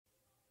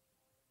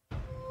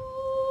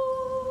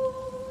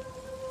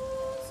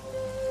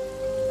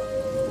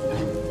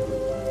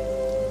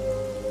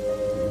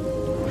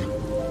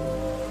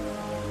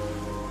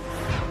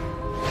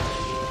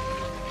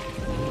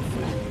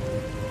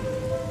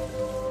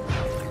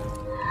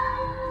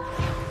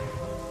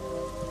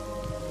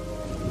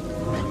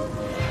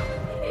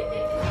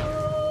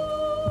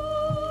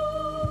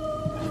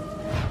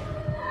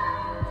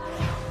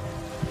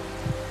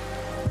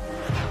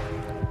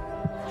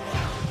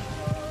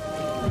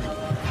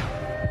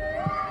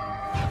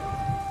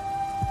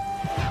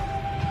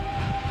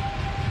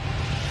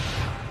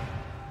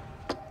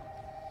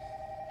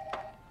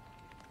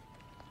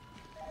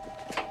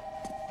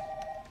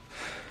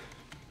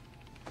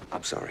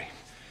sorry.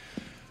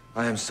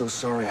 I am so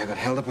sorry. I got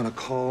held up on a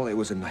call. It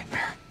was a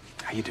nightmare.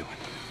 How you doing?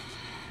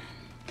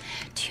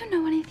 Do you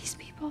know any of these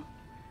people?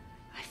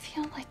 I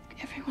feel like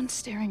everyone's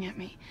staring at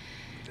me.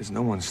 There's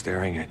no one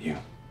staring at you.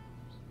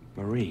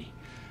 Marie,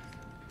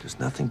 there's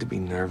nothing to be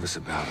nervous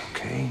about,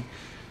 okay?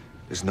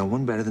 There's no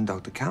one better than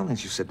Dr.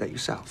 Cowlings. You said that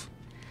yourself.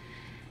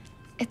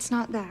 It's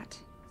not that.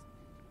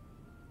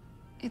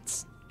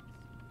 It's...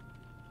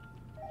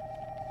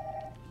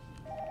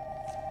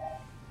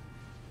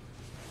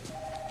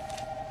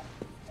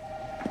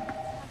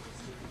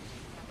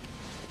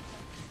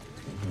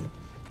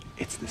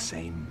 It's the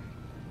same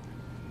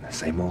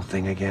old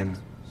thing again.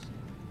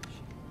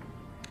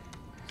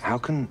 How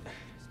can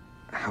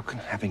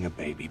having a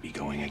baby be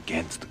going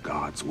against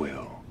God's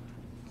will?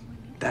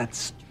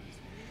 That's...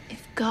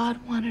 If God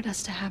wanted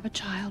us to have a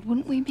child,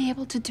 wouldn't we be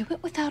able to do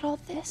it without all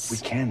this? We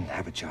can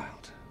have a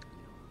child.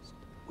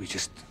 We're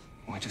just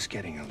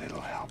getting a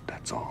little help,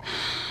 that's all.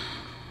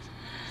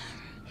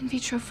 In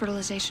vitro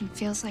fertilization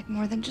feels like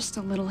more than just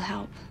a little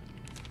help.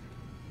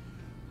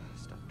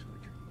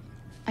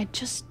 I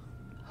just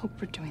hope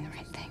we're doing the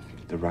right thing.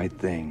 The right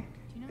thing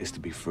is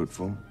to be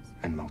fruitful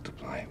and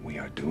multiply. We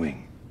are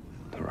doing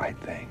the right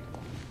thing.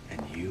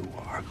 And you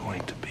are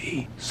going to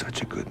be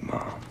such a good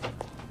mom.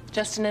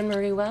 Justin and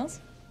Marie Wells?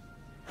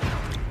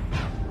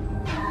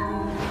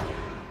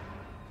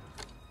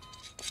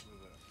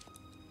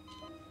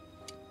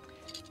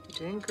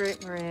 You're doing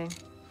great, Marie.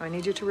 I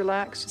need you to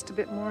relax just a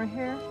bit more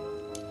here.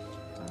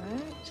 All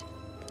right.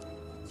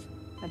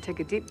 And take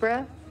a deep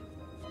breath.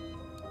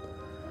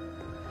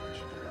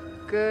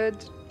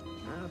 Good.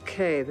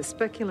 Okay, the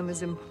speculum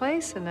is in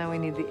place, and now we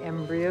need the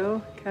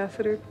embryo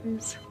catheter,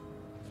 please.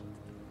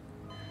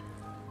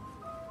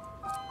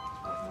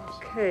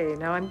 Okay,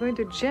 now I'm going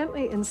to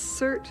gently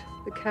insert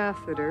the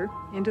catheter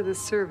into the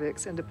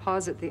cervix and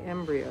deposit the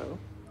embryo.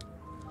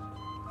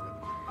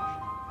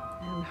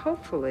 And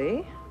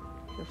hopefully,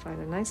 you'll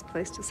find a nice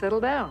place to settle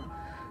down.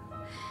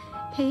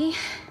 Hey,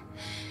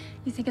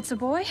 you think it's a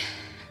boy?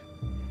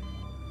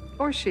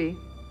 Or she.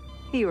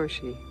 He or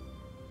she.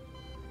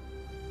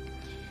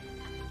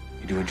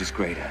 You're doing just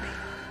great, Annie.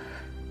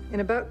 In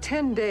about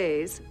 10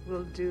 days,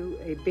 we'll do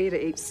a beta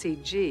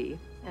HCG,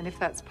 and if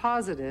that's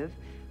positive,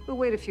 we'll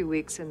wait a few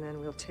weeks and then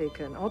we'll take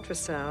an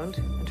ultrasound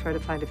and try to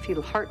find a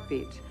fetal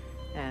heartbeat.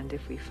 And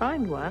if we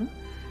find one,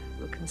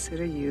 we'll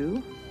consider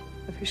you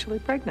officially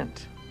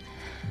pregnant.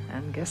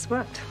 And guess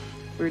what?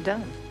 We're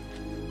done.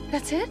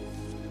 That's it?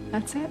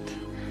 That's it.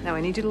 Now,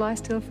 I need you to lie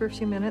still for a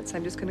few minutes.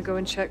 I'm just going to go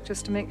and check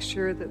just to make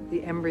sure that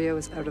the embryo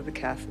is out of the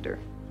catheter.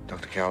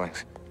 Dr.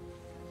 Cowlings,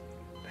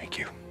 thank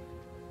you.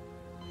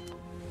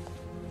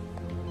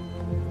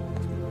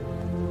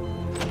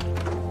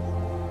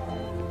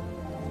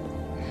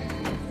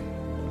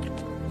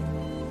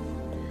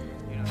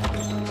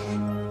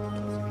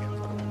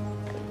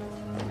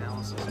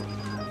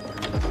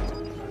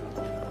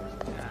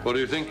 What do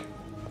you think?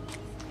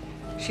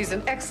 She's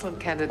an excellent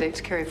candidate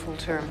to carry full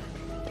term,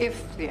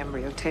 if the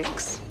embryo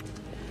takes.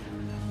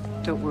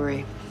 Don't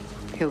worry,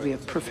 he'll be a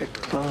perfect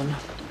clone.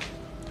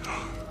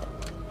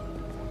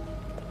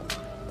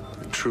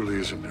 It truly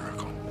is a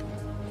miracle.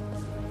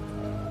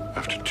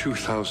 After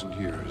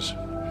 2,000 years,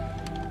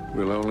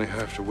 we'll only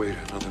have to wait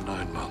another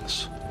 9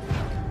 months.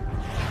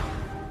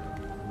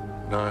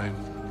 9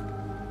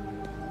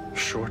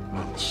 short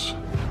months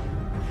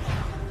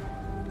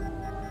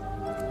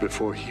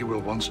before he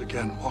will once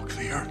again walk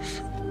the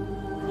earth.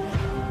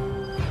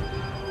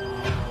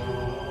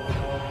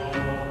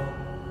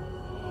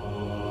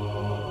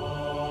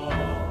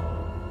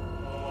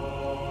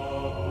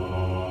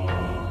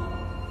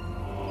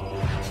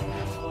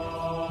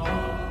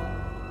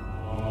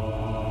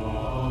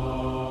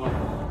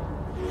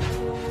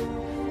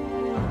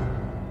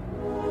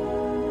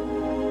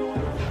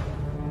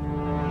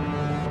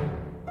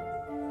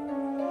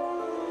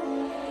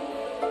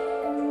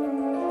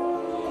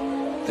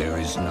 There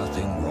is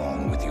nothing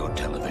wrong with your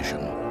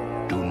television.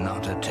 Do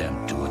not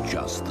attempt to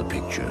adjust the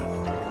picture.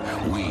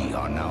 We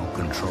are now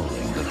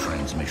controlling the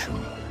transmission.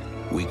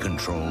 We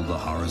control the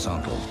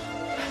horizontal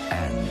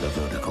and the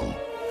vertical.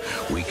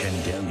 We can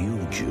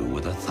deluge you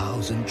with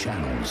 1,000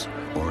 channels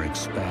or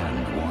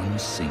expand one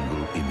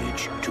single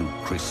image to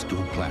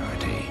crystal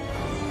clarity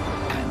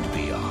and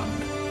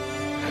beyond.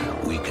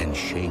 We can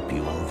shape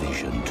your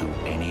vision to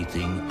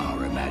anything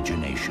our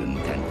imagination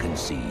can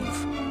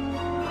conceive.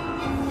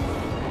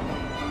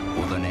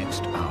 For the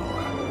next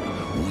hour,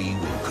 we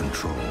will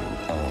control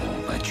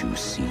all that you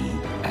see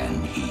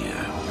and hear.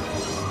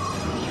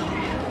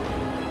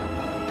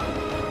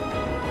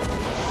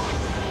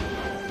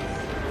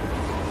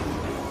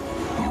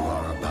 You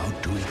are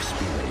about to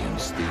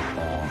experience the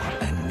awe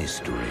and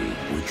mystery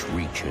which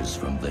reaches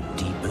from the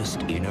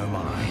deepest inner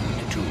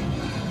mind to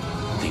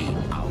the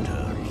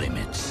outer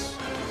limits.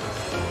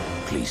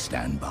 Please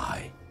stand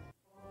by.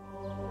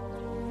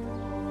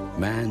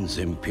 Man's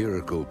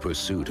empirical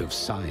pursuit of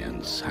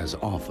science has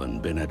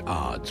often been at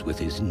odds with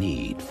his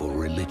need for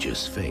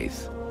religious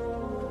faith.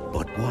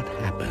 But what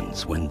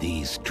happens when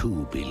these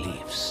two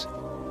beliefs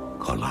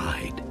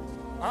collide?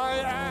 I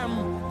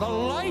am the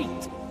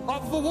light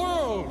of the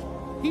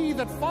world. He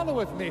that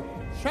followeth me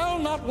shall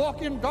not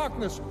walk in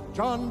darkness.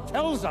 John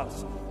tells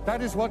us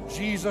that is what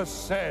Jesus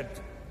said.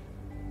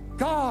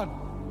 God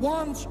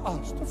wants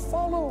us to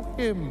follow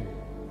him.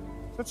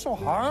 Is that so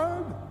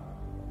hard?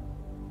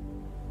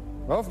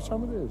 Well, for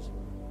some it is.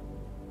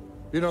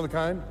 You know the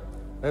kind?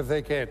 If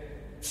they can't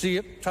see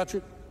it, touch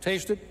it,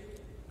 taste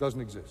it, doesn't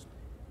exist.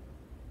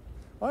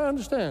 I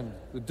understand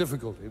the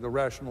difficulty the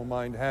rational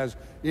mind has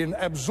in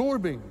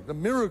absorbing the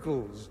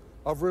miracles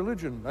of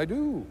religion. I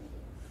do.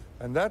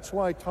 And that's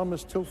why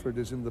Thomas Tilford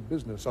is in the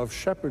business of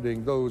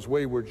shepherding those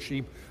wayward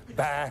sheep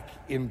back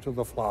into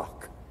the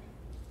flock.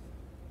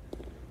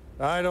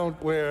 I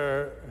don't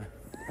wear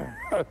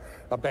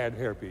a bad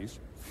hairpiece,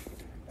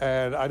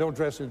 and I don't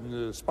dress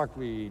in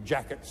sparkly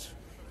jackets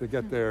to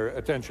get their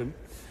attention.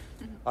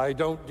 I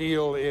don't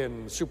deal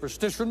in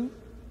superstition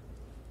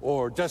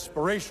or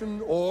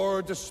desperation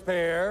or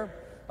despair.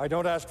 I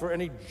don't ask for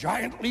any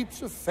giant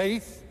leaps of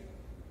faith.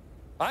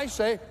 I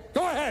say,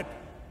 go ahead.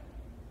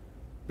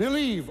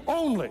 Believe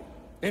only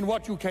in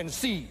what you can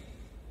see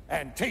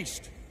and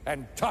taste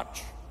and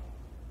touch.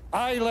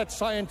 I let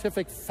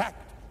scientific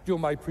fact do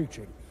my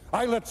preaching.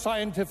 I let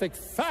scientific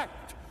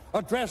fact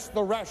address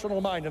the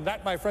rational mind, and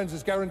that, my friends,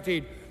 is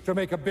guaranteed to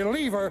make a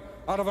believer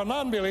out of a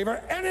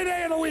non-believer any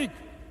day of the week.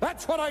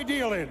 That's what I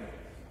deal in.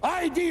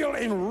 I deal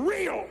in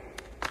real.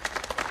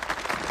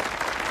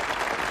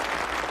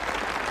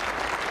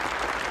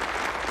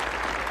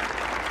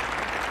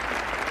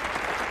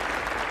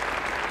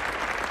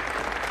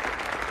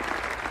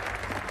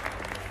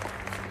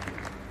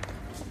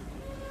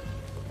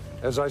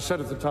 As I said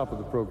at the top of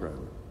the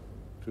program,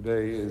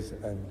 today is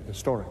an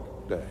historic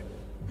day.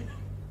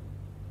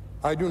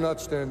 I do not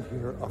stand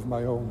here of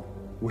my own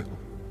will.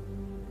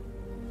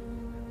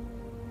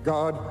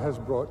 God has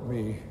brought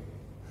me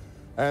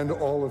and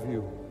all of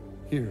you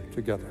here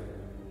together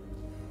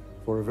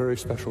for a very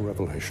special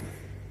revelation.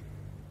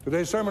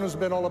 Today's sermon has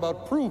been all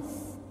about proof.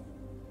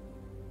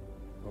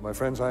 Well, my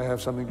friends, I have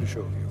something to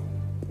show you.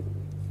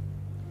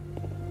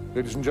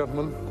 Ladies and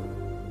gentlemen,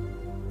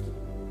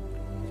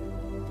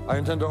 I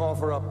intend to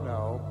offer up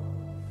now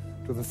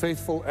to the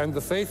faithful and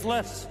the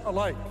faithless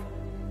alike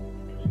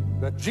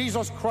that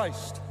Jesus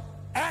Christ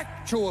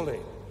actually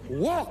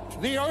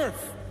walked the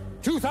earth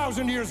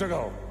 2,000 years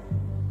ago.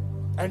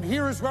 And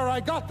here is where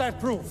I got that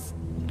proof.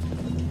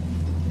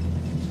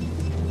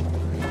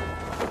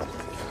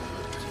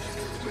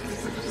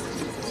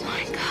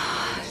 My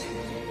God.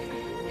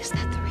 Is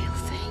that the real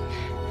thing?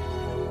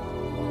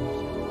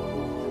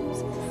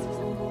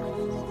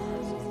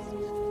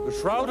 The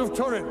Shroud of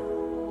Turin.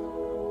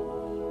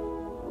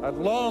 At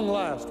long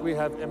last, we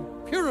have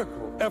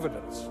empirical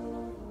evidence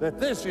that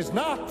this is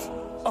not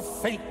a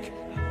fake.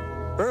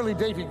 Early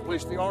dating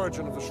placed the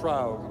origin of the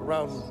shroud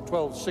around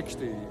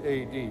 1260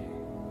 AD.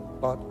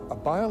 But a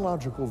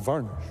biological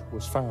varnish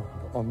was found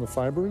on the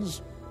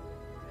fibers.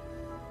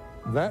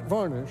 That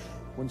varnish,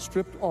 when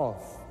stripped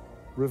off,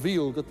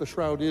 revealed that the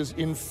shroud is,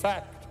 in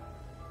fact,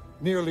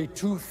 nearly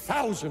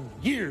 2,000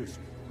 years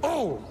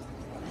old.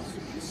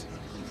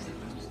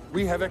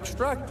 We have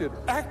extracted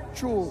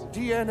actual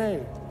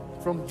DNA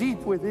from deep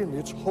within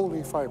its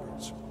holy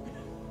fibers.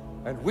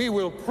 And we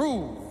will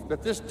prove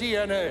that this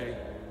DNA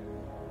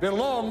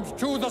belonged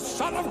to the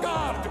Son of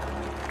God.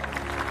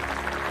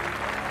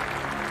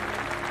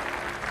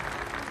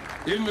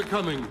 In the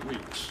coming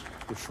weeks,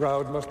 the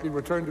shroud must be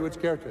returned to its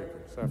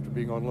caretakers after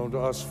being on loan to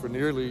us for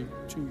nearly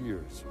 2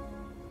 years.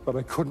 But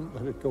I couldn't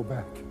let it go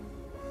back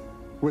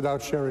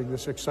without sharing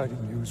this exciting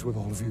news with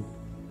all of you.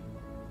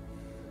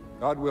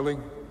 God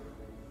willing,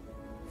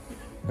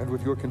 and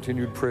with your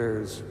continued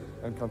prayers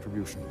and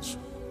contributions,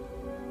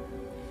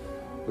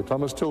 the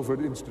Thomas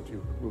Tilford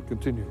Institute will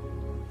continue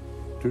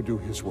to do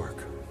his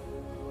work.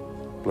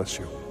 Bless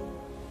you.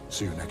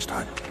 See you next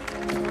time.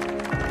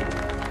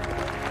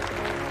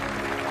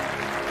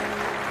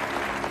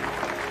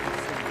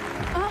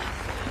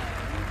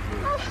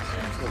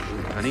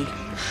 Honey,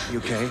 you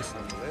okay?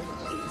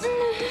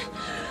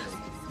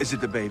 Is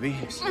it the baby?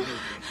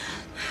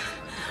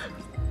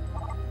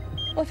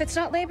 Well, if it's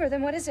not labor,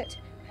 then what is it?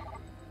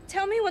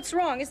 Tell me what's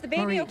wrong. Is the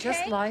baby Marie, okay?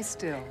 just lie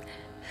still.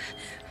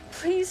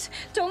 Please,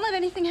 don't let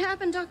anything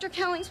happen, Dr.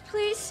 Cowlings,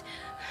 please.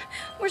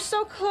 We're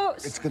so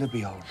close. It's gonna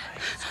be all right.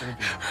 It's gonna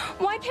be all right.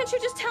 Why can't you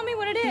just tell me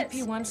what it is? BP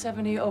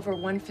 170 over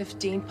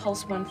 115,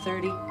 pulse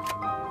 130.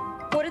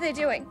 What are they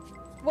doing?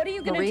 What are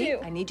you gonna Marie, do?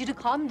 I need you to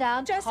calm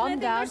down. Justin, I calm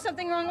think down. there's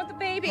something wrong with the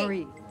baby.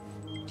 Marie,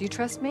 do you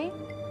trust me?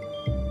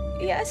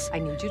 Yes? I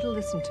need you to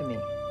listen to me.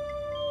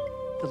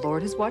 The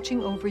Lord is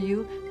watching over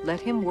you.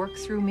 Let him work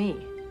through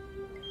me.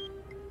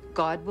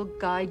 God will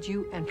guide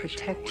you and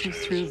protect you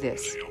through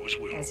this,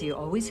 as he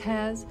always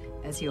has,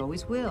 as he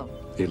always will.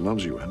 He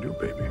loves you and your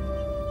baby.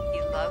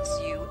 He loves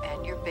you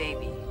and your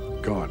baby.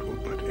 God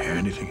won't let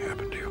anything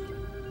happen to you.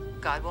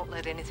 God won't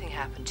let anything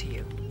happen to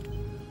you.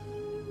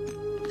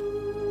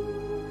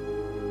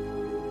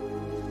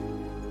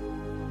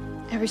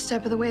 Every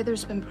step of the way,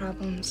 there's been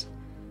problems.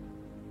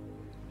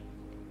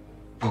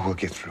 But we'll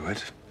get through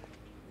it.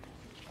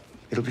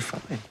 It'll be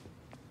fine.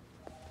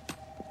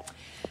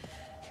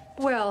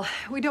 Well,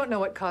 we don't know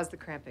what caused the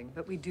cramping,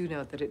 but we do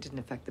know that it didn't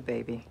affect the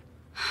baby.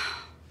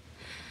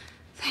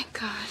 Thank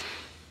God.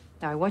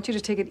 Now, I want you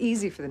to take it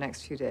easy for the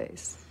next few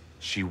days.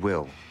 She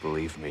will,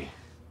 believe me.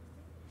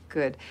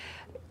 Good.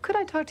 Could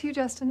I talk to you,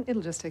 Justin?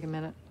 It'll just take a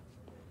minute.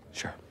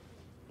 Sure.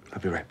 I'll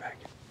be right back.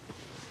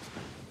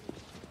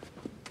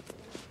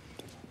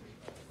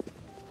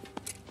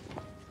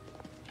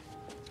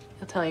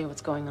 He'll tell you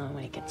what's going on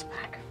when he gets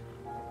back.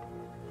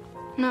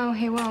 No,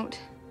 he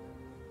won't.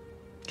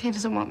 He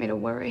doesn't want me to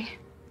worry.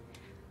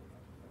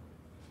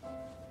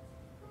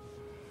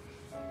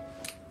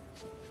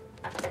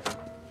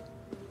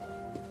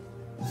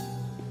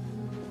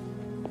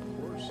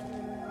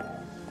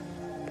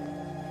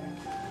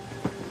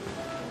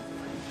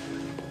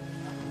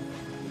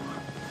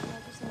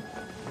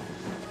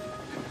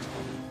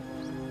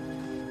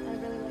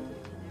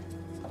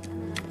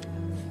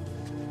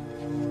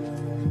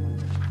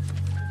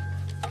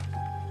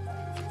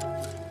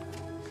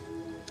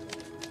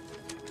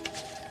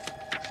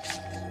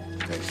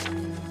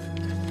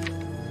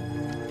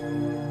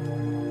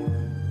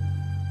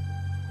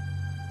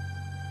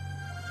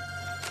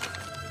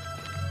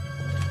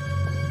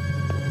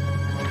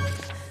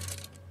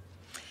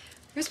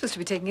 You're supposed to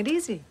be taking it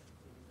easy.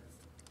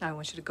 Now, I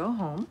want you to go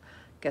home,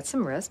 get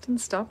some rest,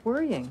 and stop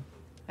worrying.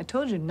 I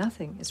told you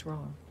nothing is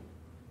wrong.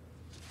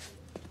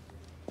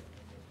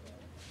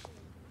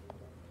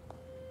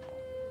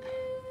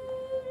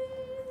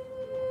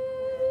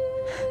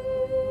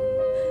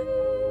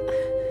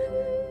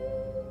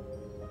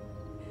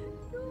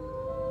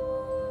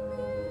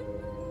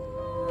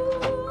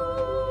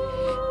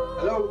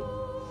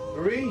 Hello?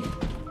 Marie?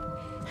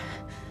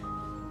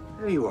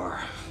 There you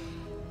are.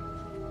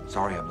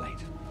 Sorry I'm late.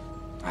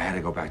 I had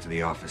to go back to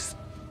the office.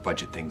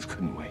 Budget things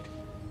couldn't wait.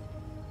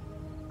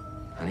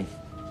 Honey?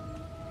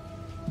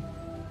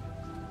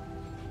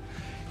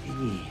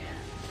 Hey,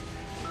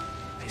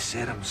 they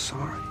said I'm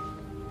sorry.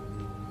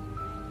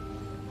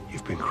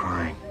 You've been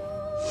crying.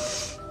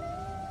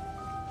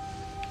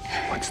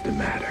 What's the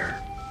matter?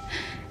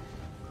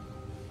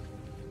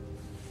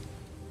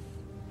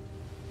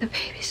 The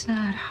baby's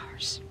not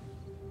ours.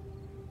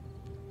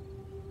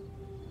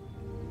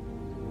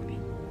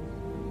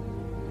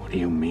 What do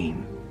you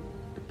mean?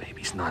 The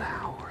baby's not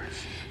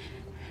ours.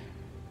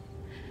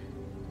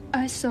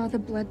 I saw the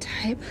blood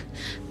type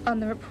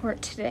on the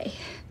report today.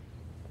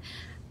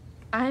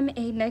 I'm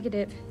A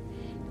negative.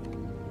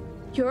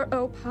 You're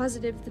O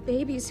positive. The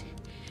baby's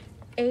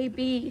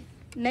AB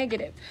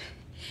negative.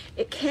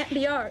 It can't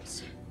be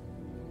ours.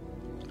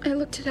 I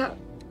looked it up.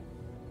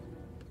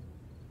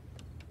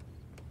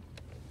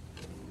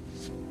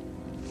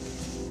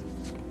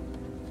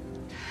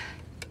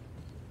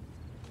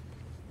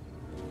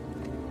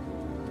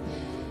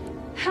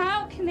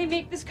 How can they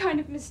make this kind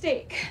of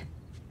mistake?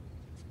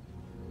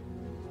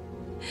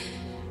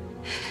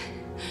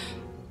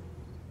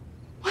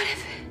 What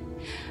if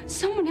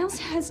someone else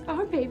has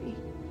our baby?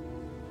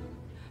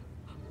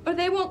 Or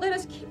they won't let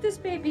us keep this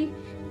baby.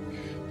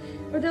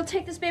 Or they'll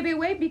take this baby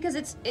away because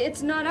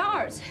it's not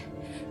ours.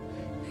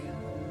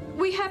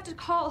 We have to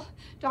call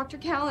Dr.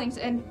 Cowlings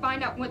and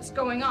find out what's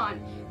going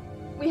on.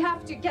 We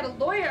have to get a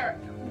lawyer.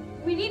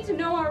 We need to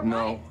know our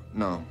rights.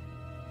 No.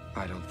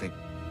 I don't think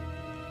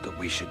that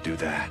we should do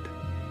that.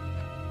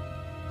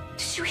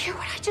 Did you hear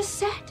what I just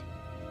said?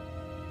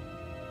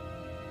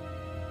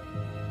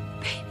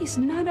 Baby's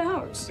not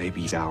ours.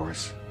 Baby's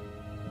ours.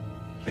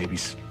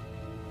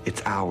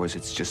 It's ours.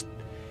 It's just,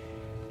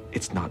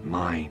 it's not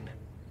mine.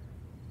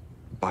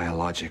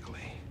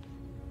 Biologically.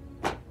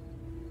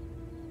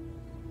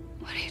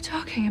 What are you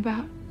talking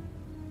about?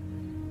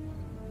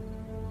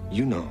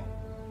 You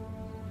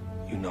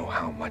know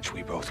how much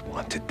we both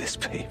wanted this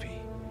baby.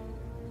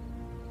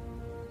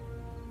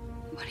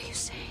 What are you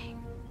saying?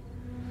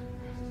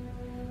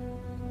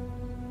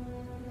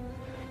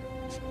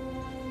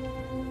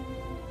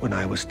 When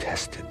I was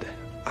tested,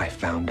 I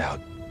found out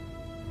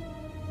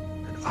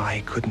that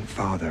I couldn't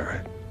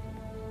father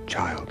a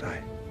child,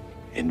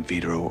 in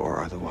vitro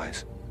or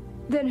otherwise.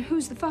 Then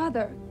who's the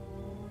father?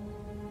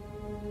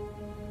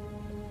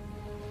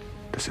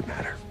 Does it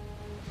matter?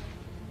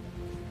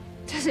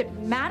 Does it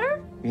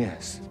matter?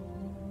 Yes.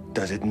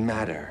 Does it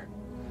matter?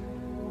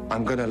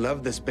 I'm gonna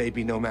love this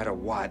baby no matter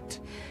what.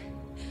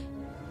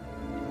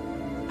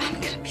 I'm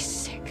gonna be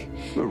sick.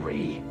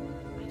 Marie.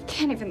 I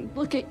can't even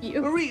look at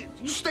you. Marie,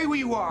 you stay where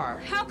you are.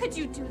 How could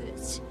you do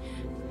this?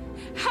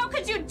 How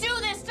could you do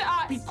this to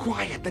us? Be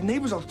quiet. The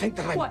neighbors will think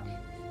that I'm... What?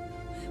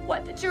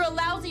 What, that you're a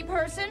lousy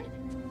person?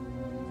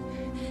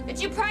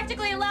 That you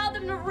practically allowed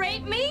them to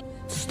rape me?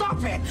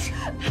 Stop it!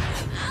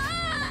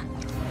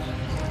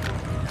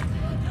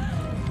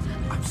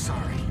 I'm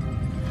sorry.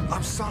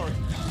 I'm sorry.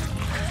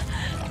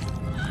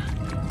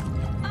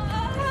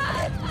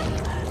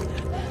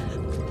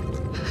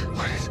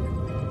 What is it?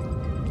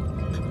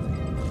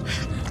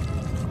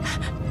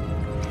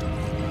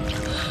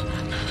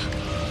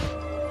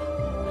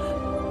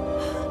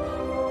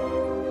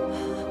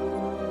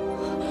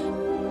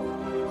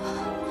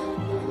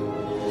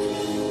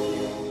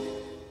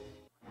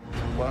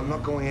 Well, I'm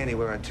not going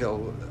anywhere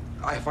until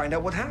I find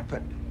out what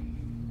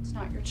happened. It's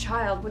not your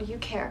child. What do you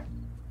care?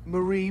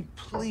 Marie,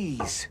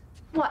 please.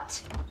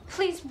 What?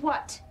 Please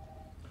what?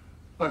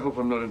 I hope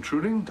I'm not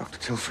intruding. Dr.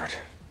 Tilford.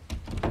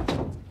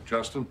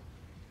 Justin.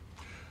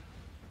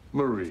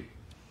 Marie.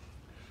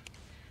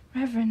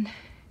 Reverend,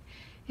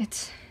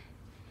 it's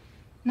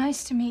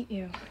nice to meet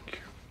you. Thank you.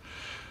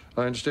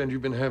 I understand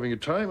you've been having a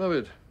time of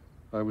it.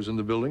 I was in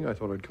the building. I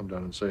thought I'd come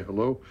down and say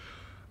hello.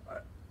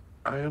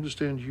 I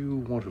understand you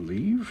want to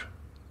leave?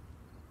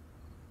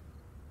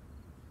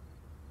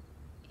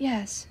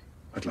 Yes.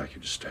 I'd like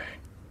you to stay.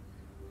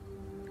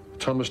 The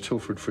Thomas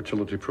Tilford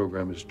fertility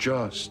program is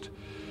just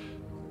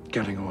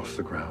getting off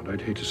the ground.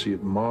 I'd hate to see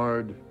it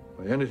marred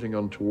by anything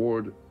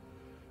untoward.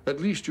 At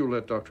least you'll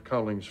let Dr.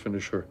 Cowlings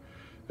finish her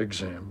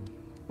exam,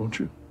 won't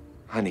you?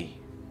 Honey,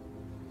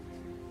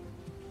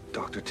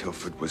 Dr.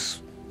 Tilford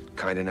was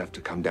kind enough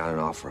to come down and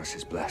offer us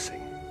his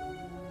blessing.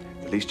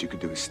 The least you could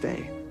do is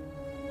stay.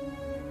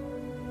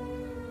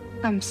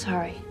 I'm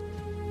sorry.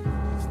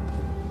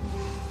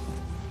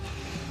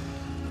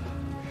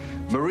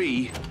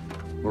 Marie.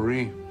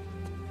 Marie,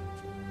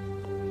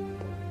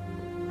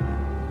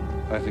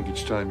 I think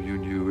it's time you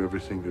knew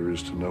everything there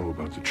is to know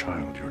about the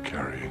child you're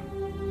carrying.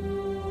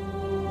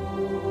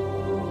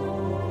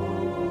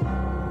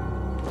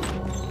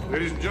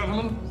 Ladies and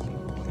gentlemen,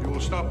 you will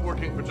stop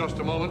working for just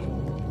a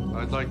moment.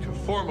 I'd like to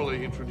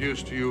formally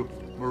introduce to you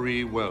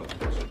Marie Wells.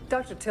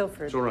 Dr.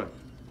 Tilford. It's all right.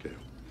 Okay.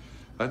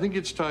 I think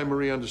it's time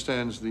Marie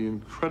understands the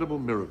incredible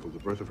miracle the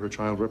birth of her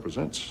child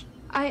represents.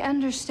 I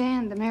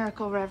understand the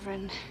miracle,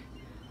 Reverend.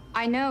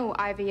 I know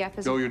IVF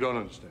is... No, you don't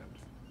understand.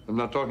 I'm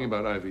not talking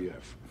about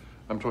IVF.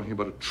 I'm talking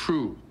about a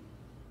true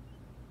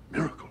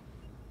miracle.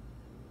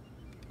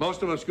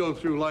 Most of us go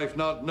through life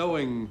not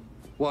knowing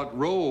what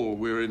role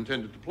we're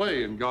intended to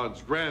play in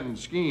God's grand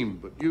scheme.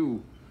 But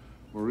you,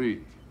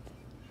 Marie,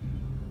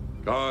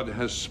 God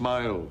has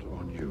smiled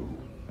on you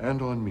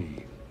and on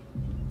me.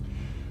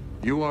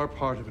 You are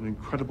part of an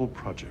incredible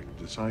project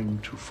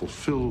designed to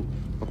fulfill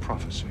a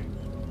prophecy.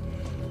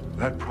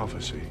 That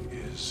prophecy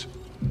is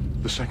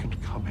the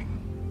second coming.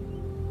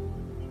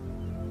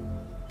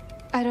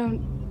 I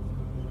don't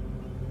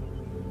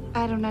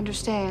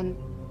understand.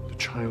 The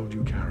child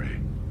you carry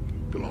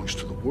belongs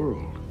to the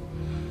world.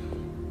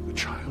 The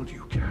child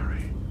you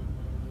carry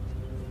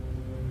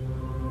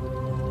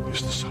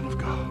is the Son of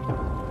God.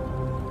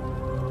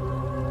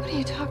 What are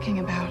you talking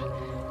about?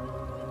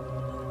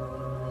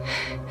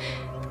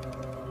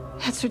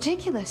 That's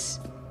ridiculous.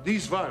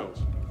 These vials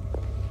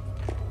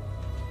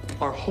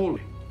are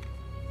holy.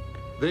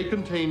 They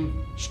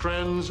contain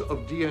strands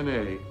of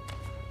DNA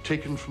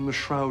taken from the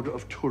Shroud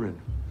of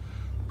Turin,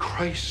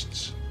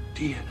 Christ's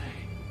DNA.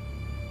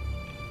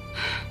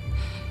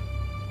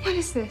 What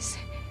is this?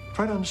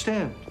 Try to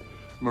understand,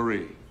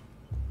 Marie.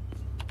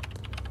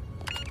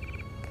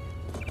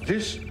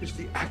 This is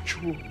the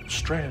actual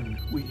strand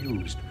we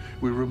used.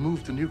 We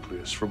removed the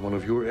nucleus from one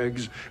of your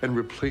eggs and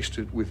replaced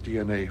it with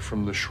DNA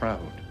from the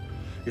shroud.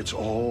 It's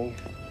all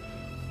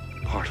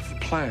part of the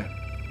plan.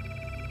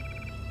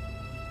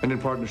 And in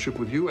partnership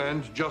with you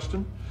and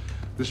Justin,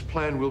 this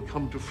plan will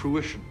come to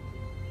fruition.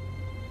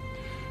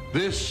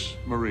 This,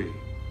 Marie,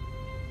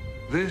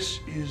 this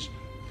is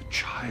the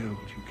child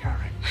you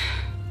carry.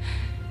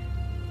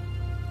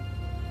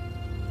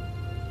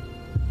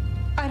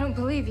 I don't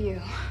believe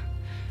you.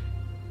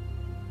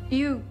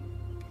 You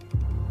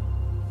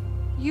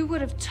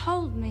would have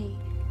told me.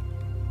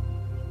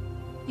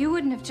 You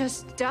wouldn't have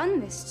just done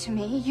this to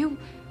me. You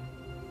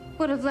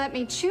would have let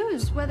me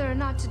choose whether or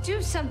not to do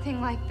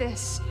something like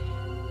this.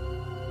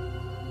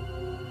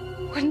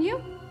 Wouldn't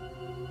you?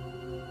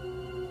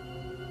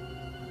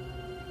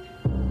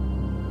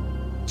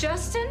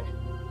 Justin?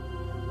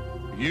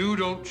 You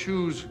don't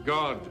choose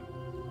God.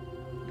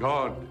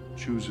 God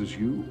chooses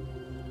you.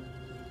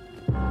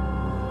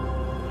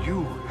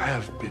 You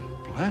have been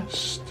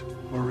blessed,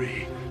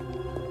 Marie.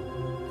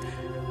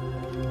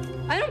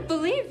 I don't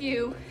believe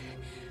you.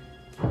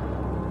 I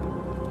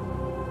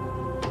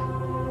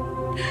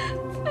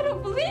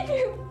don't believe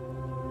you.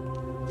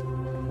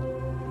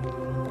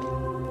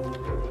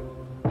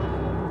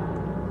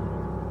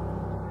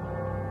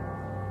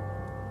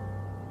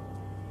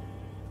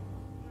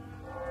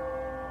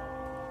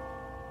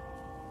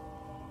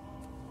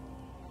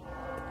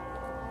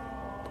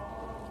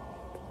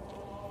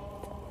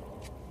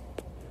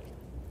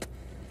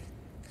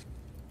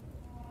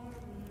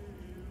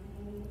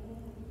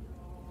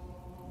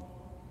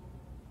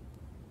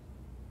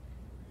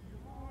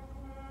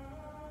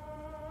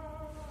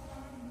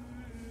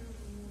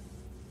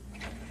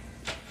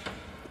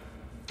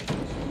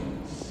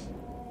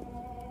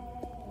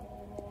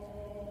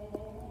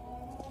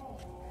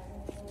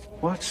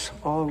 What's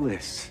all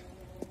this?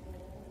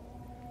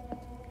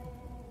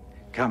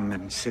 Come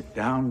and sit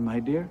down, my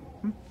dear.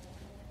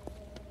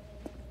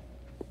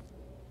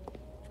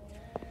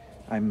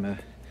 I'm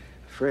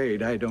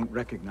afraid I don't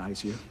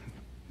recognize you.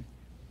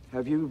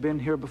 Have you been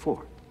here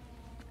before?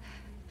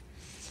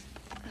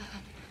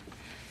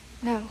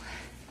 No.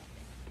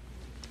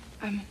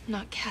 I'm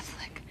not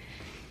Catholic.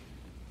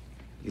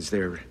 Is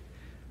there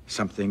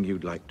something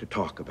you'd like to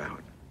talk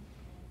about?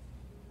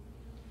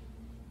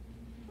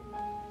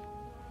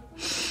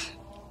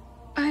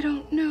 I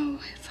don't know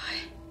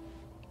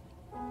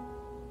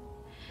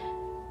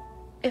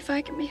if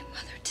I can be a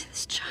mother to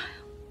this child.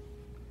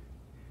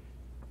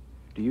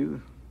 Do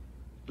you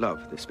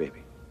love this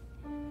baby?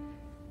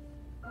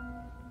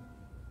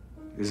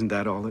 Isn't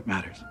that all that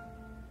matters?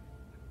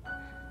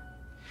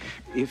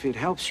 If it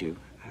helps you,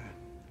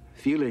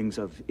 feelings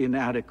of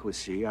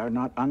inadequacy are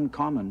not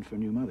uncommon for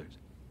new mothers.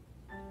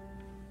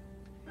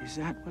 Is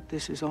that what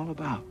this is all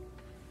about?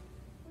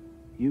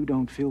 You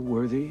don't feel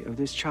worthy of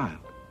this child?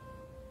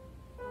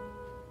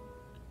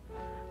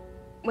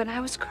 When I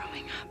was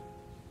growing up,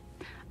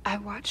 I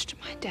watched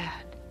my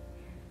dad.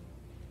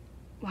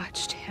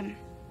 Watched him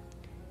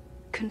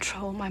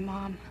control my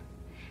mom,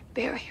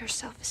 bury her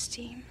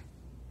self-esteem.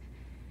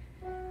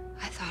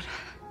 I thought,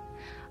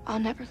 I'll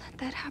never let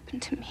that happen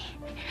to me.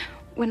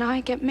 When I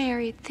get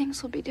married,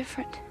 things will be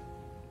different.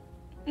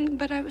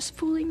 But I was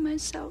fooling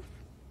myself.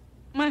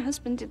 My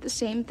husband did the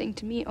same thing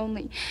to me,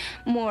 only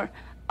more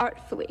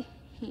artfully.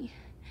 He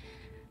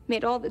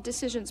made all the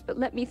decisions, but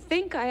let me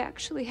think I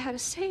actually had a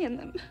say in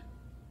them.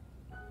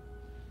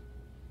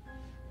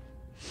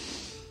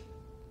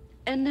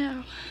 And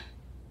now,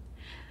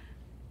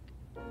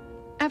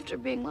 after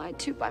being lied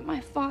to by my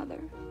father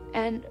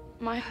and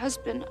my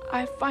husband,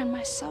 I find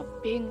myself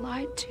being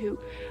lied to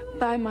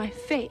by my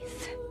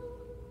faith.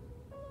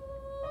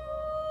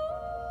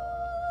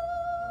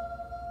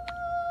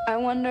 I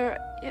wonder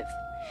if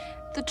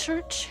the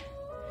church,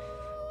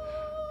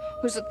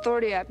 whose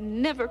authority I've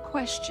never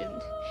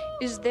questioned,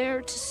 is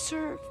there to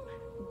serve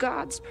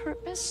God's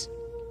purpose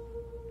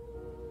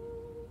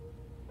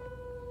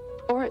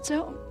or its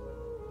own.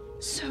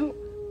 So,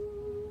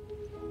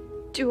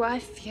 do I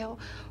feel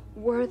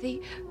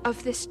worthy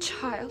of this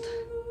child?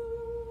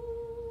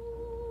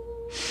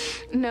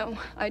 No,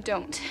 I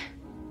don't.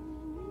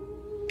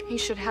 He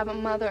should have a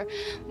mother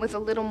with a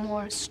little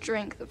more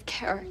strength of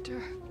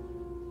character.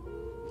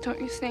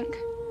 Don't you think?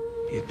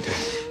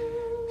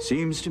 It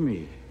seems to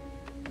me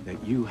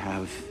that you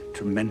have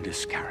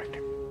tremendous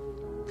character.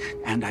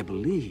 And I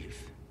believe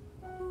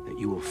that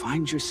you will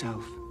find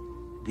yourself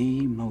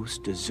the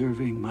most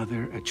deserving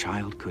mother a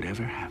child could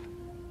ever have.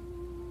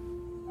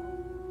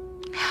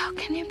 How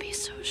can you be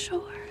so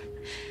sure?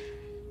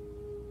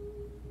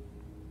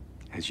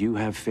 As you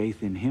have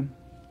faith in him,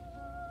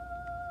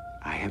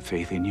 I have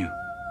faith in you.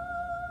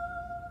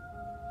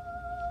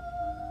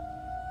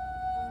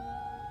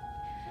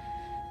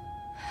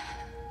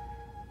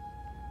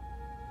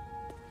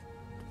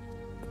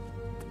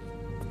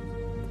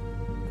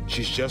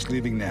 She's just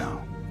leaving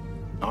now.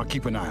 I'll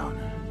keep an eye on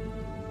her.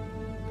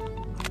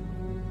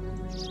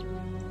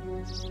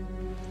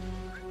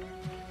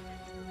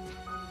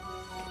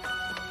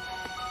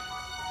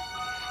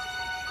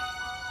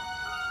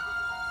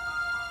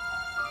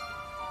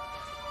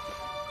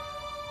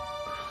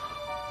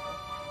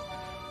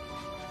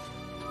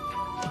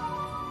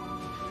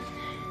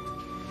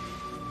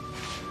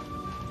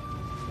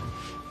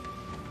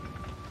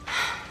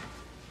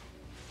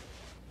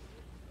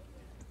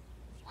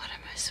 What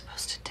am I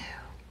supposed to do?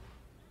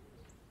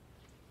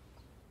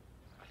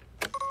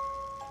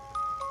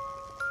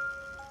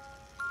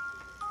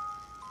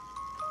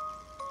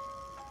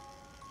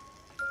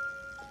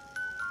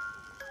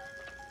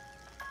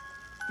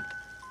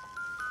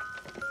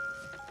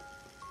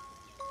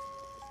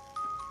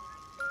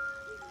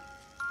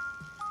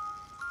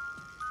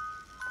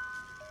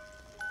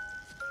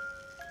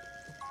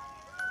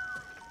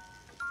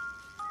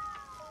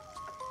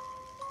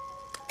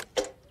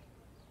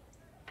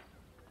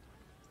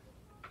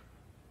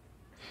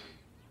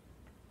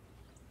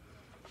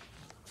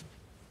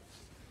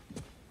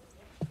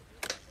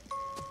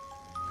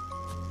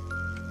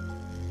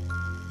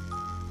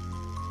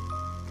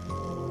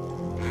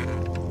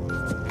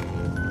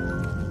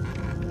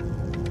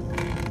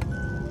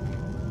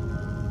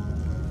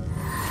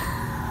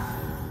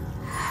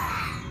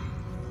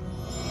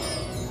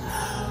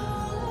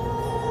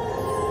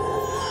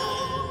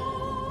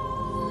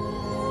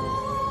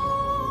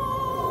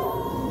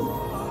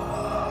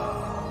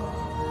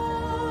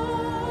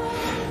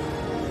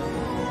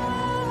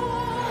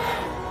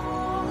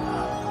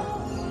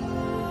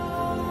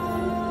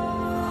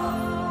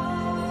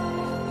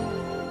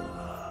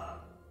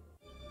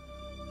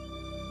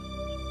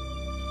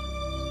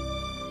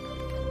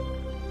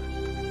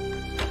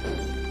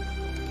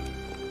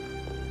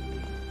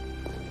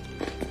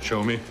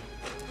 Show me.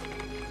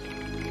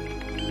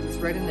 It's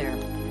right in there.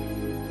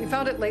 We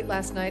found it late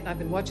last night, and I've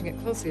been watching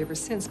it closely ever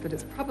since, but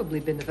it's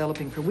probably been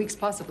developing for weeks,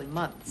 possibly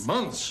months.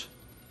 Months?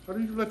 How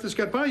did you let this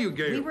get by you,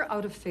 Gail? We were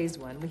out of phase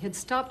 1. We had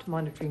stopped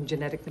monitoring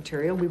genetic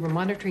material. We were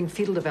monitoring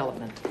fetal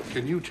development.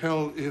 Can you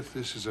tell if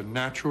this is a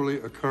naturally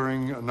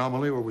occurring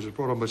anomaly, or was it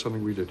brought on by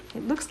something we did?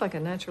 It looks like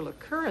a natural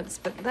occurrence,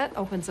 but that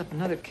opens up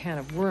another can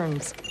of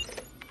worms.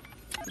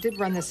 We did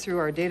run this through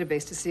our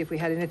database to see if we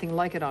had anything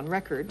like it on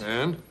record.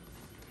 And?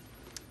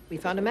 We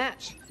found a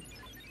match.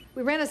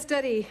 We ran a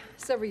study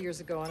several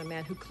years ago on a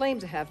man who claimed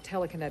to have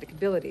telekinetic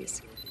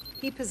abilities.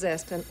 he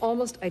possessed an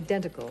almost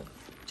identical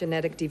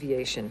genetic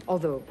deviation,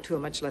 although to a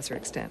much lesser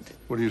extent.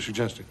 What are you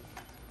suggesting?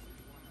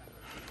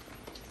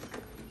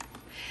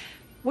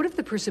 What if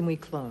the person we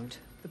cloned,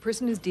 the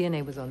person whose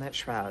DNA was on that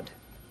shroud,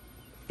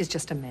 is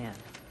just a man?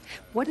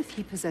 What if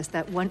he possessed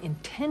that 1 in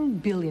 10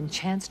 billion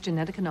chance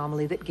genetic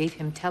anomaly that gave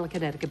him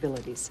telekinetic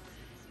abilities?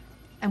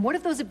 And what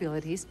if those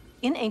abilities,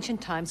 in ancient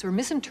times, were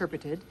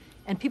misinterpreted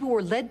and people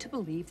were led to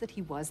believe that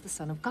he was the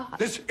Son of God?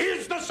 This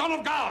is the Son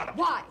of God!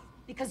 Why?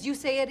 Because you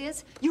say it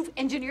is? You've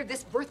engineered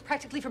this birth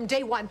practically from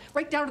day one,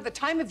 right down to the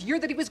time of year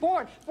that he was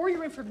born. For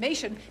your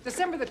information,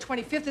 December the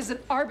 25th is an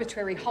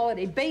arbitrary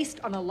holiday based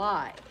on a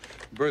lie.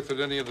 Birth at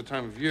any other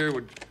time of year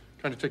would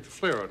kind of take the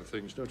flair out of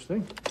things, don't you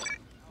think?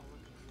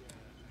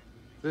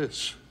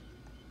 This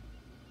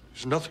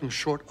is nothing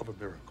short of a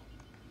miracle.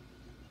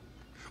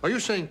 Are you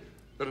saying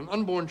that an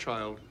unborn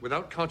child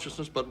without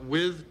consciousness but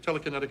with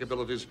telekinetic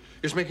abilities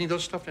is making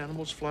those stuffed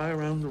animals fly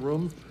around the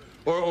room?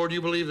 Or do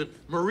you believe that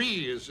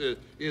Marie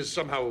is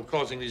somehow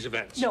causing these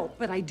events? No,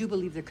 but I do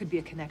believe there could be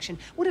a connection.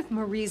 What if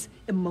Marie's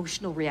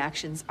emotional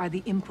reactions are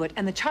the input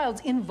and the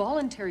child's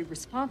involuntary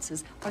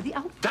responses are the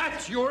output?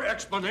 That's your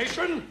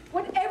explanation?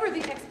 Whatever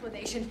the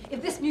explanation,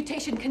 if this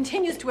mutation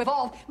continues to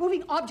evolve,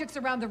 moving objects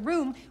around the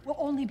room will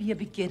only be a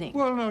beginning.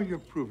 Well, now you're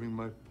proving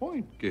my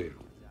point, Gail.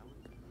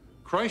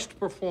 Christ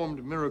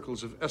performed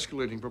miracles of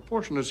escalating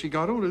proportion as he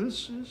got older.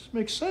 This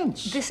makes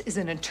sense. This is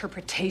an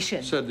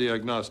interpretation, said the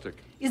agnostic.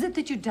 Is it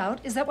that you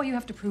doubt? Is that why you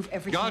have to prove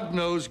everything? God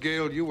knows,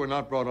 Gail, you were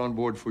not brought on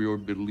board for your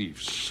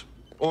beliefs,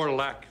 or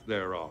lack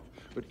thereof.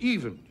 But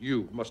even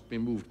you must be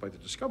moved by the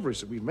discoveries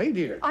that we've made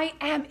here. I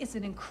am. It's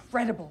an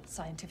incredible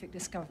scientific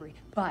discovery.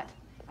 But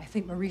I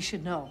think Marie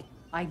should know,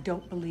 I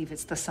don't believe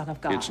it's the Son of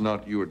God. It's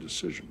not your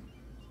decision.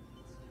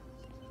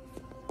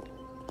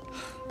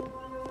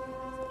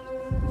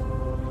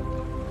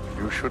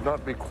 You should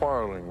not be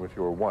quarreling with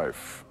your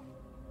wife.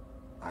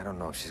 I don't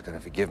know if she's gonna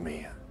forgive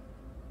me.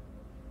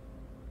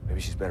 Maybe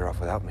she's better off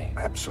without me.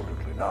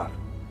 Absolutely not.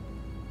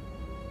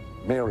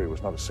 Mary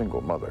was not a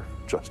single mother,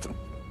 Justin.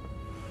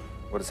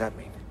 What does that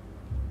mean?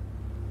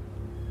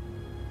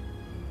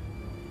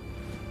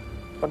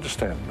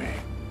 Understand me.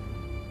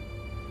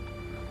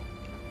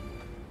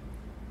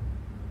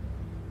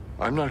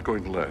 I'm not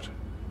going to let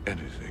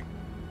anything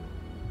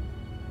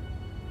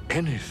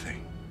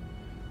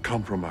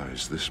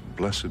compromise this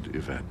blessed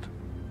event.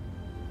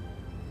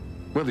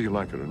 Whether you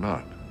like it or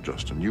not,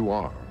 Justin, you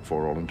are,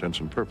 for all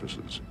intents and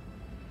purposes,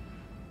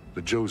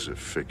 the Joseph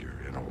figure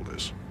in all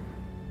this.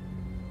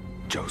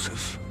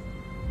 Joseph?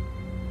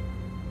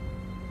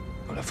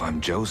 But if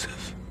I'm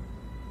Joseph,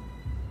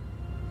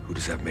 who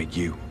does that make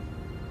you?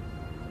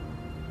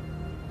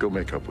 Go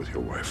make up with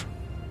your wife.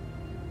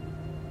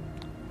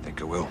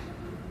 Think I will.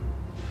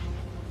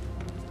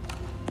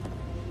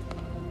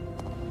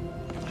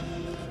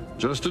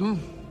 Justin,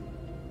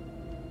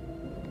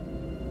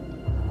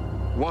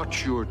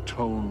 watch your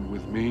tone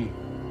with me.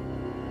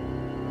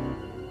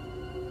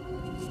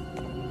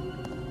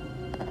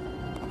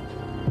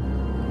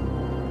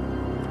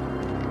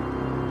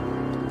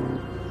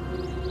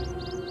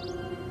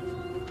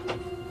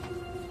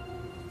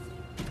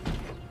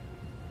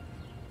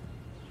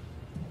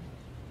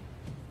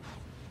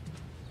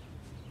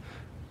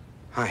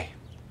 Hi.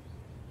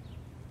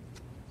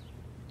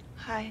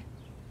 Hi.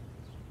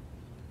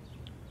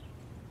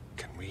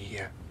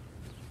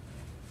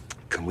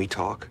 Can we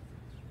talk?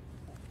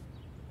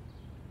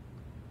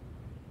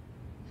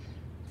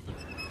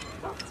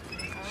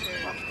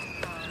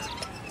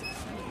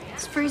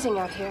 It's freezing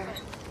out here.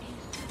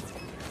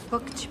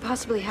 What could you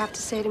possibly have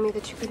to say to me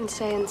that you couldn't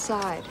say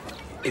inside?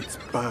 It's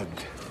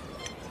bugged.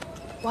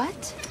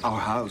 What? Our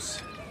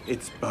house.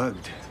 It's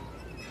bugged.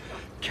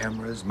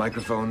 Cameras,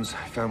 microphones.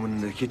 I found one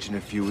in the kitchen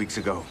a few weeks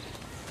ago.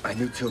 I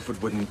knew Tilford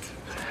wouldn't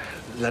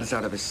let us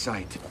out of his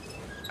sight.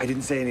 I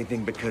didn't say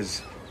anything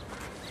because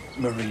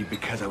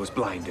I was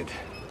blinded.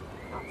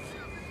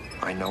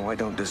 I know I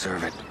don't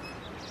deserve it.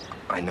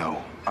 I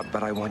know,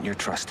 but I want your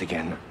trust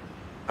again.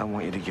 I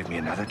want you to give me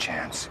another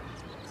chance.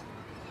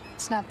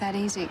 It's not that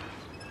easy.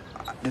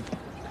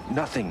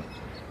 Nothing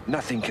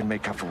can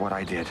make up for what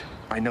I did.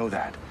 I know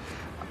that.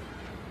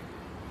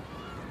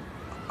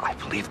 I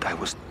believed I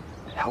was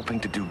helping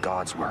to do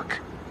God's work.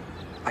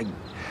 I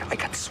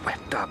got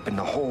swept up in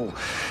the whole...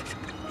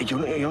 You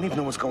don't even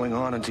know what's going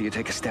on until you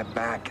take a step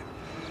back.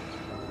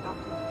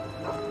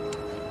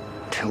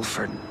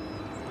 Tilford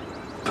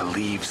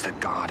believes that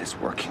God is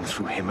working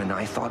through him, and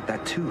I thought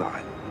that too.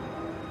 I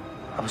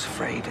was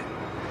afraid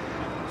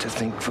to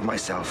think for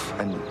myself,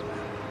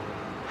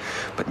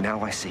 but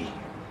now I see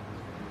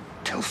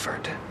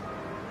Tilford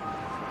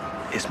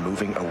is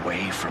moving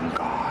away from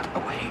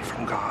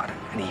God,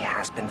 and he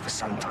has been for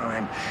some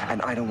time,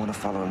 and I don't want to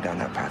follow him down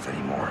that path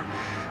anymore.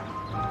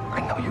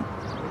 I know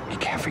you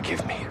can't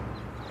forgive me.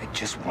 I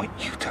just want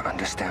you to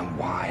understand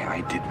why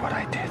I did what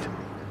I did.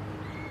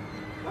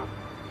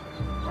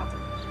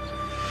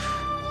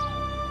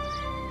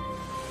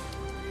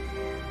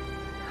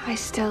 I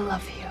still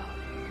love you.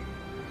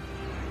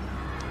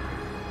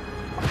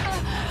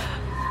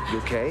 You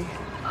okay?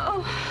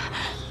 Oh.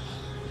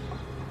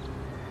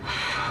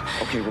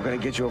 Okay, we're gonna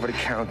get you over to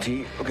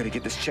county. We're gonna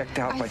get this checked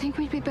out I think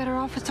we'd be better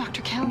off with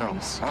Dr.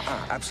 Callings. No,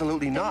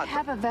 absolutely not. They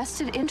have a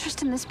vested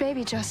interest in this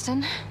baby,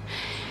 Justin.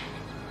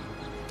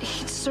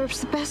 He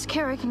deserves the best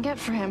care I can get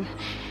for him.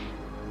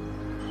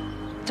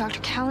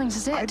 Dr. Callings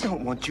is it. I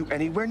don't want you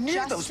anywhere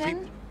near those Justin,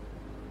 people.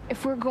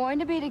 if we're going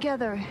to be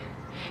together,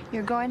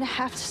 you're going to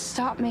have to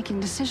stop making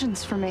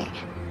decisions for me.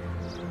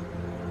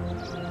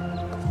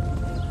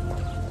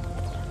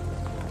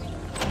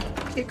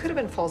 It could have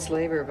been false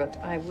labor, but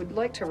I would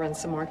like to run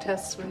some more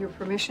tests with your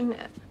permission.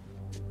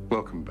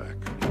 Welcome back.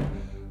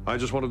 I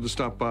just wanted to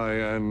stop by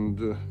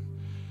and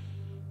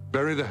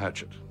bury the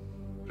hatchet.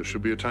 There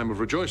should be a time of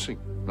rejoicing,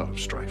 not of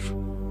strife.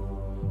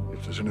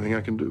 If there's anything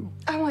I can do.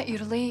 I want you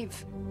to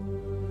leave.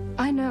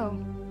 I know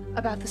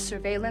about the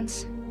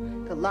surveillance,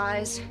 the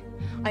lies.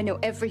 I know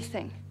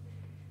everything.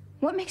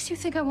 What makes you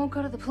think I won't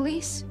go to the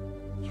police?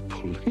 The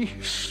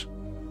police?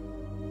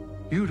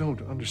 You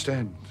don't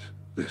understand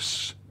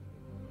this.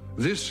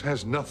 This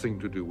has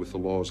nothing to do with the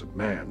laws of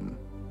man.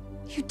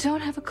 You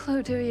don't have a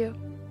clue, do you?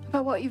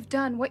 About what you've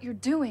done, what you're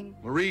doing.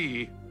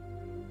 Marie,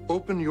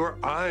 open your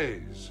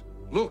eyes.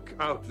 Look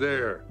out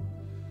there.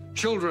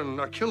 Children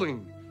are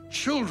killing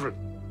children.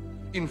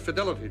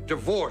 Infidelity,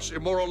 divorce,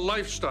 immoral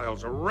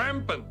lifestyles are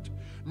rampant.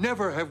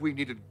 Never have we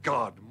needed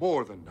God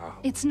more than now.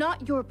 It's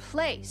not your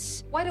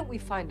place. Why don't we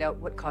find out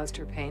what caused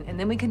her pain, and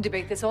then we can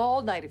debate this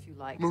all night if you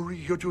like. Marie,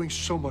 you're doing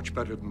so much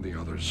better than the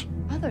others.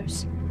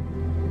 Others?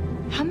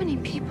 How many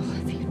people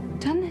have you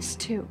done this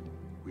to?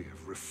 We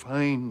have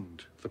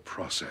refined the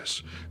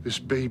process. This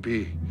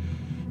baby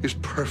is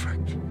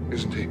perfect,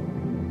 isn't he?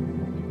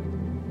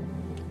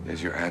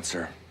 There's your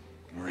answer,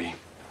 Marie.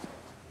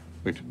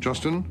 Wait,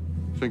 Justin,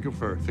 think of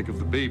her. Think of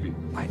the baby.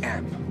 I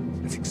am.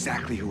 That's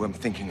exactly who I'm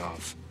thinking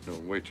of. No,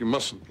 wait, you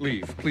mustn't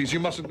leave. Please,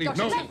 you mustn't leave.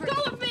 Dr. No! Tilford. Let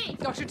go of me!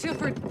 Dr.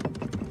 Tilford. Go.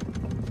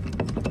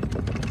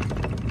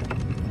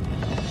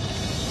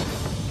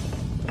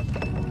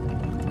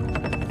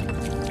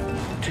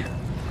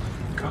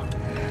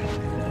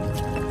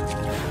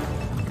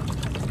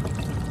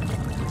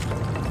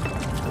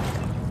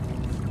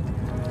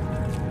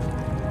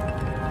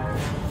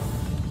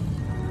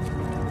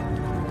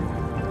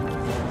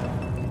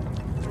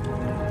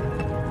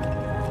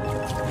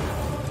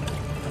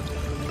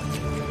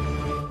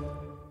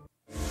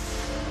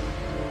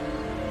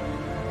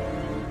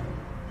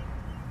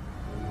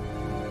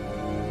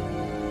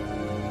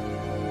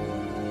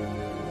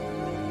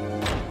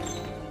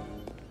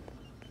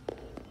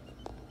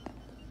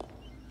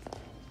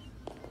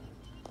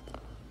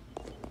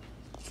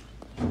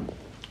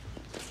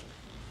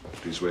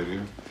 Please wait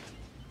here.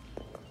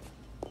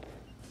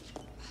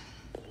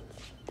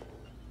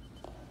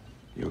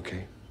 You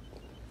okay?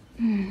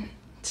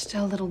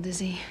 Still a little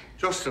dizzy.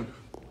 Justin,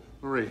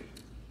 Marie,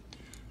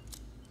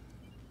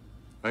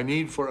 I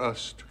need for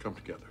us to come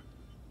together.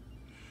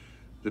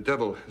 The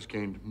devil has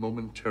gained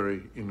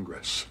momentary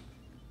ingress.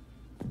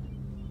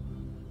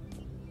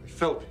 I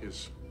felt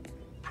his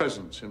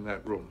presence in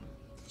that room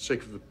for the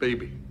sake of the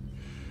baby.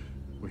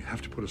 We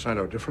have to put aside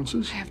our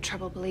differences. I have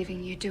trouble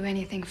believing you'd do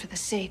anything for the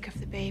sake of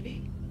the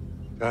baby.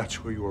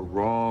 That's where you are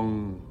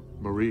wrong,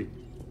 Marie.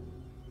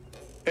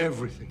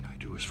 Everything I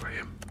do is for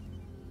him.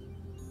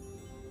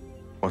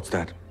 What's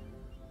that?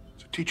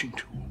 It's a teaching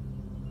tool.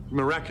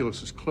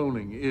 Miraculous as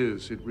cloning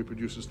is, it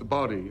reproduces the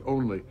body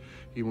only.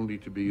 He will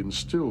need to be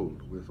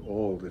instilled with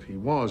all that he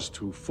was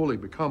to fully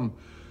become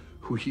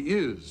who he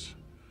is.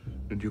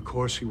 In due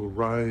course, he will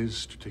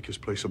rise to take his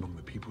place among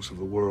the peoples of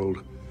the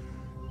world.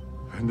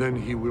 And then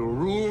he will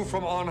rule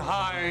from on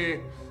high,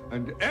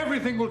 and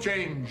everything will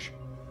change.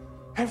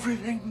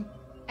 Everything.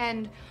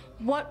 And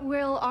what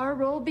will our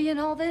role be in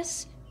all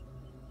this?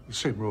 The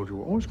same role you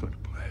were always going to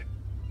play.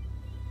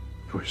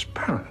 You're his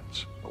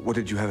parents. What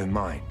did you have in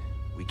mind?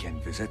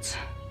 Weekend visits?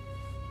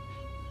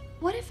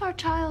 What if our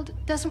child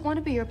doesn't want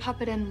to be your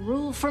puppet and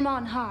rule from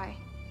on high?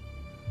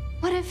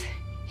 What if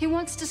he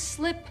wants to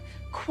slip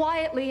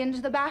quietly into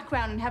the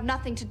background and have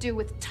nothing to do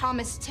with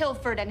Thomas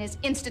Tilford and his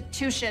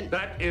institution?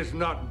 That is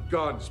not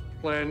God's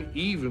plan.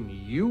 Even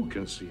you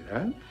can see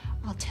that.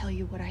 I'll tell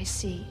you what I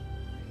see.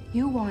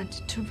 You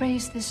want to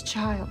raise this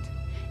child,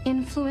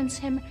 influence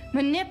him,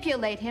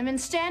 manipulate him, and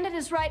stand at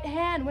his right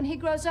hand when he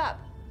grows up.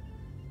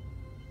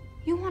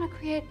 You want to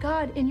create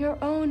God in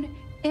your own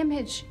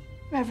image,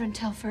 Reverend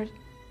Tilford.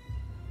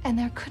 And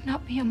there could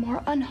not be a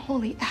more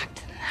unholy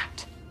act than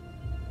that.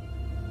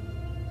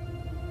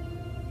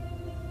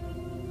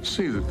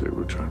 See that they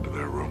return to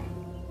their room.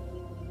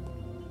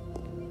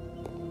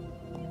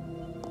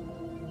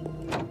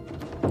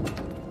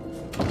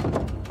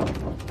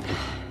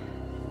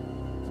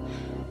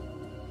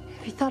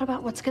 Have you thought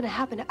about what's gonna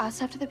happen to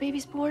us after the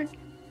baby's born?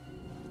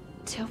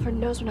 Tilford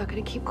knows we're not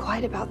gonna keep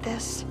quiet about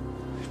this.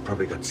 We've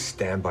probably got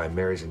standby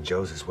Marys and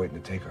Josephs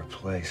waiting to take our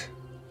place.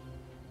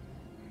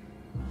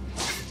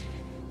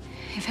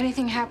 If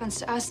anything happens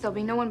to us, there'll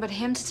be no one but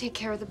him to take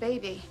care of the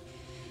baby.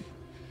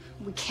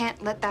 We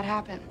can't let that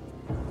happen.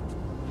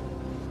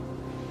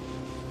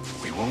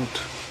 We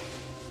won't.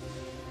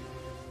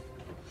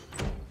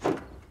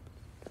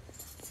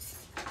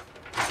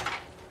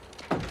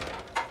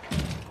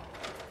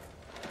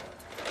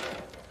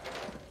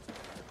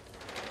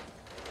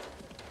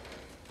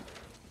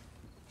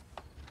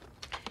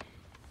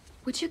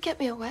 Would you get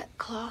me a wet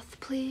cloth,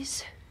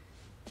 please?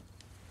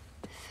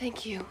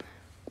 Thank you.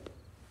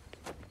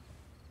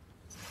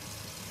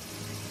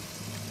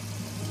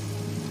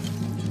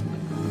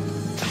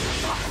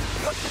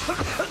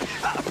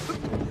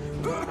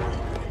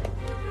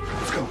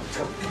 Let's go.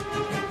 Let's go.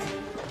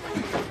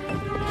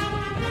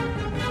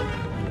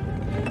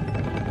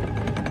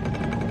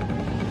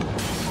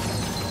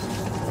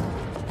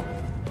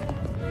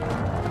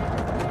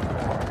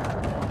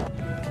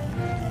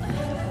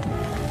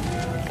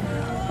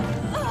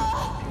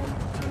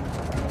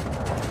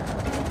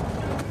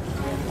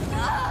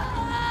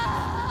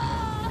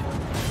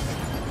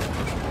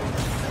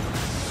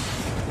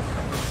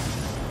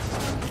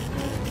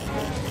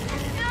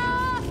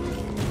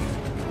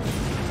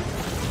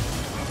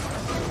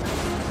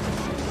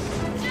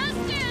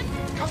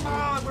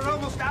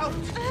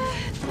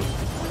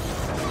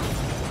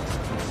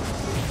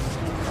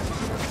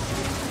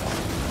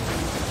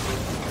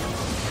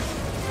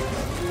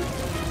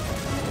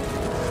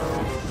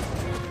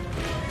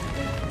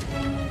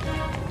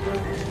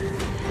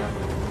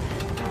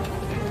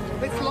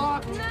 It's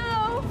locked.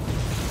 No.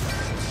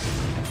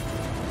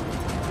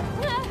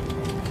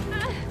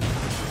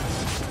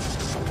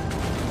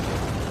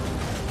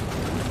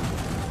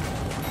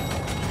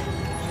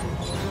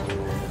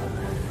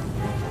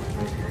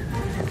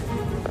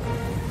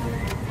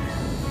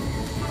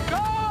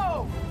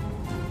 Go!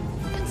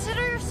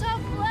 Consider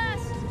yourself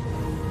blessed.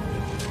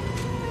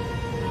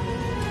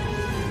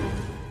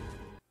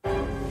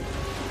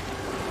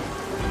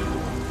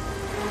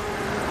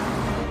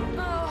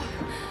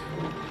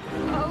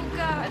 Oh,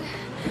 God.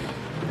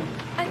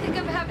 I think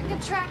I'm having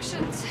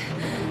contractions.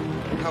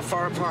 How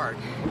far apart?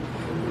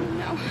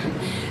 No.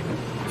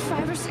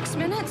 5 or 6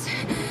 minutes?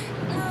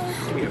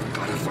 We have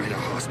got to find a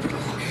hospital.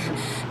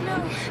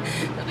 No.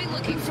 They'll be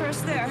looking for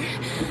us there.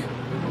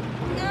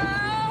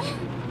 No.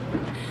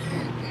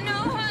 No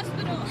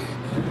hospital.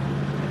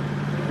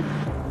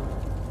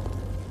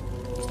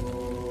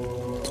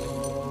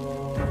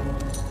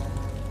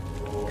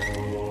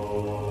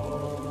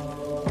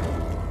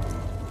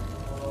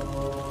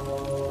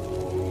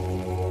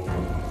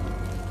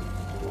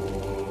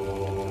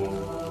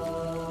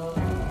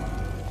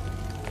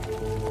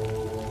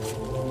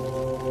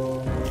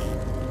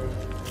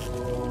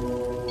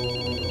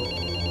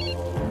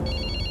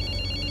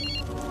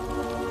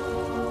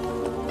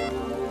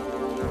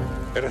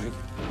 Anything?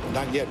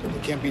 Not yet. They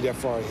can't be that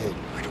far ahead.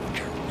 I don't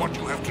care what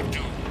you have to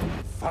do.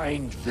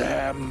 Find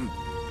them.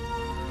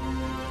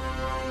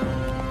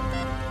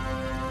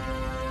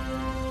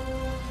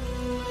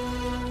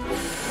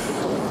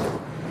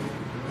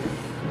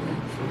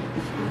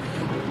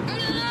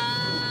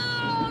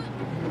 No!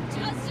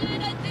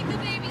 Justin, I think the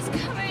baby's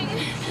coming.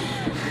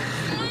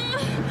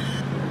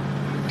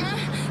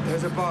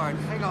 There's a barn.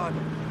 Hang on.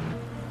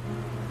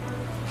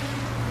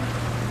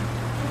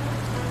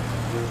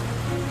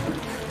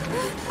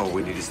 All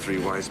we need is 3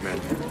 wise men.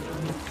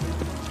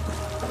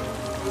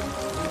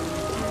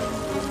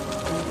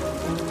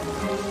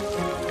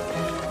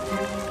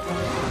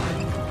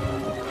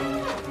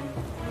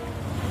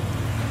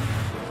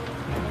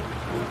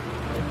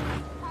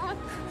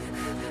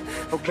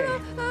 Okay,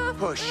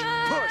 push,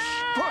 push,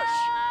 push.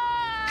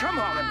 Come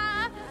on.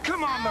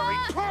 Come on, Marie,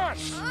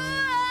 push.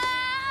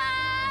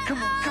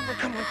 Come on, come on,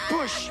 come on.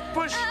 Push,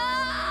 push,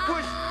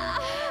 push.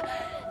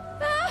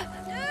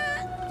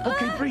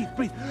 Okay, breathe,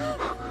 breathe.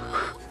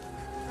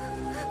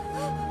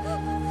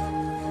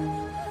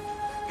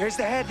 Here's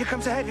the head. Here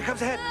comes the head. Here comes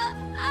the head.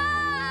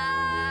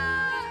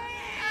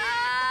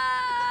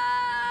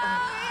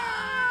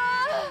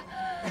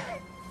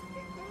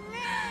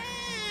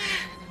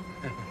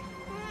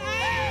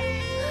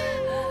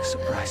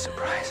 Surprise,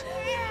 surprise.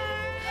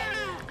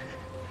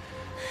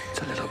 It's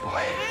a little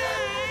boy.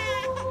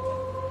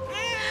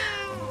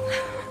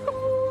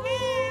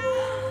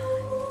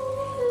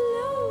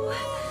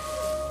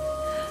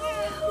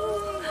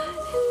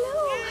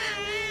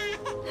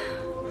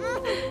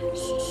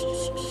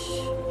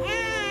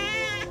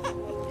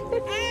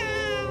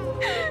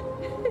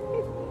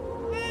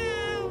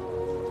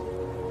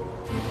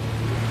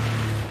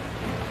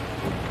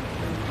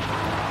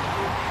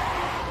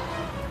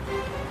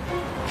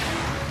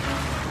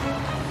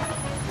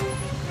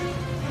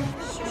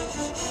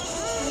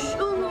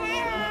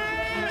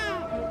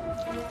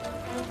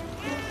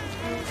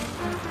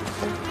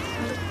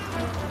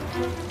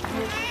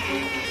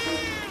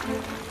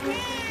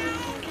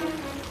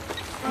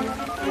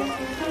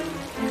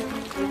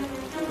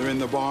 They're in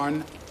the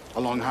barn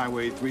along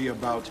Highway 3,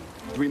 about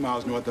 3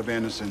 miles north of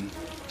Anderson.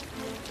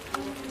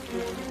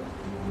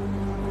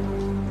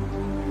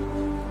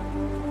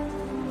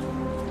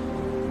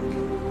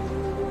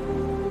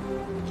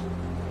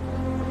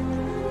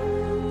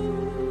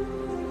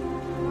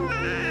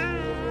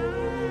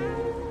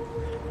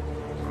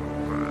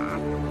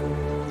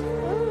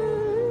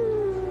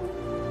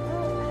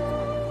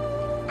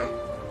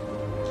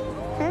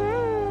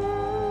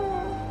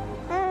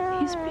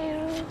 He's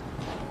beautiful.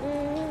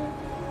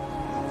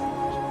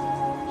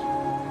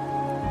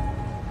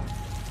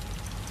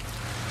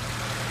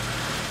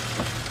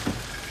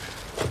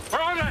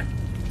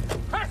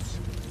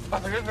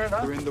 in there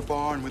now? They're in the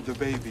barn with the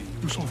baby.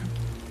 You saw him.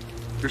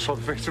 You saw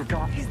the face of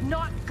God. He's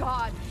not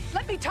God.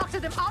 Let me talk to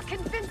them. I'll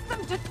convince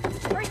them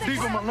to bring the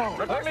Leave him child.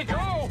 alone. Let me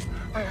go.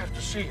 I have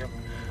to see him.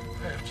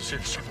 I have to see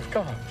the Son of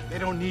God. They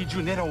don't need you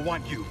and they don't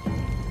want you.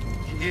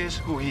 He is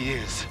who he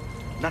is,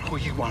 not who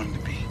you want him to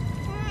be.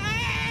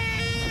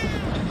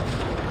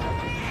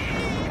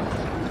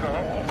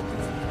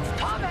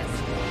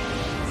 Thomas!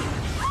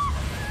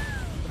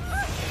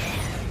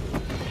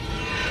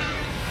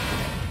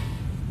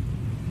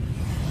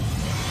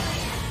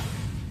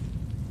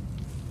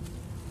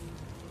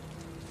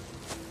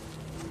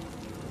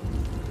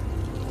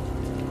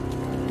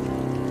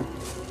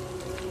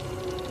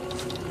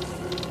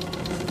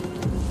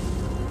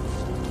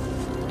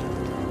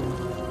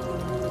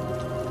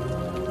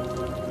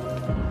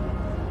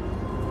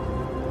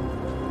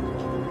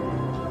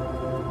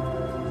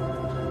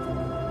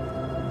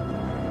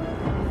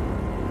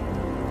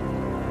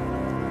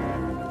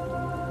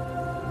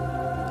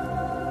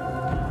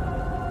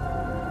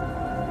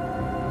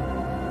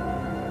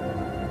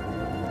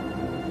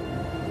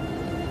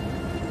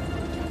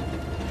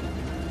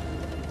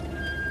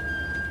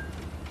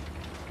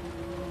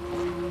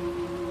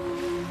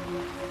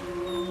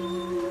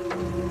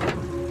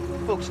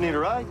 Folks need a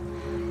ride?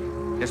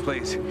 Yes,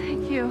 please.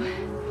 Thank you.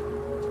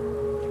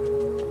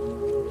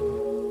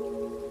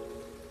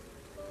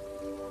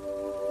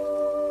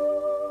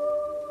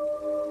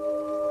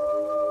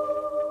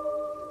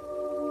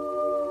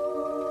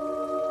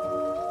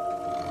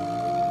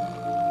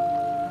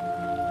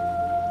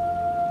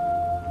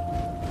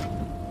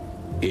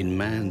 In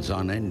man's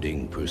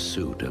unending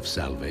pursuit of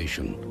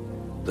salvation,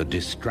 the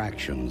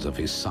distractions of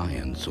his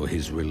science or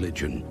his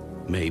religion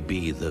may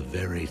be the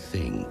very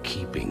thing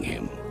keeping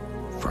him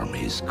from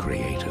his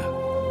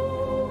Creator.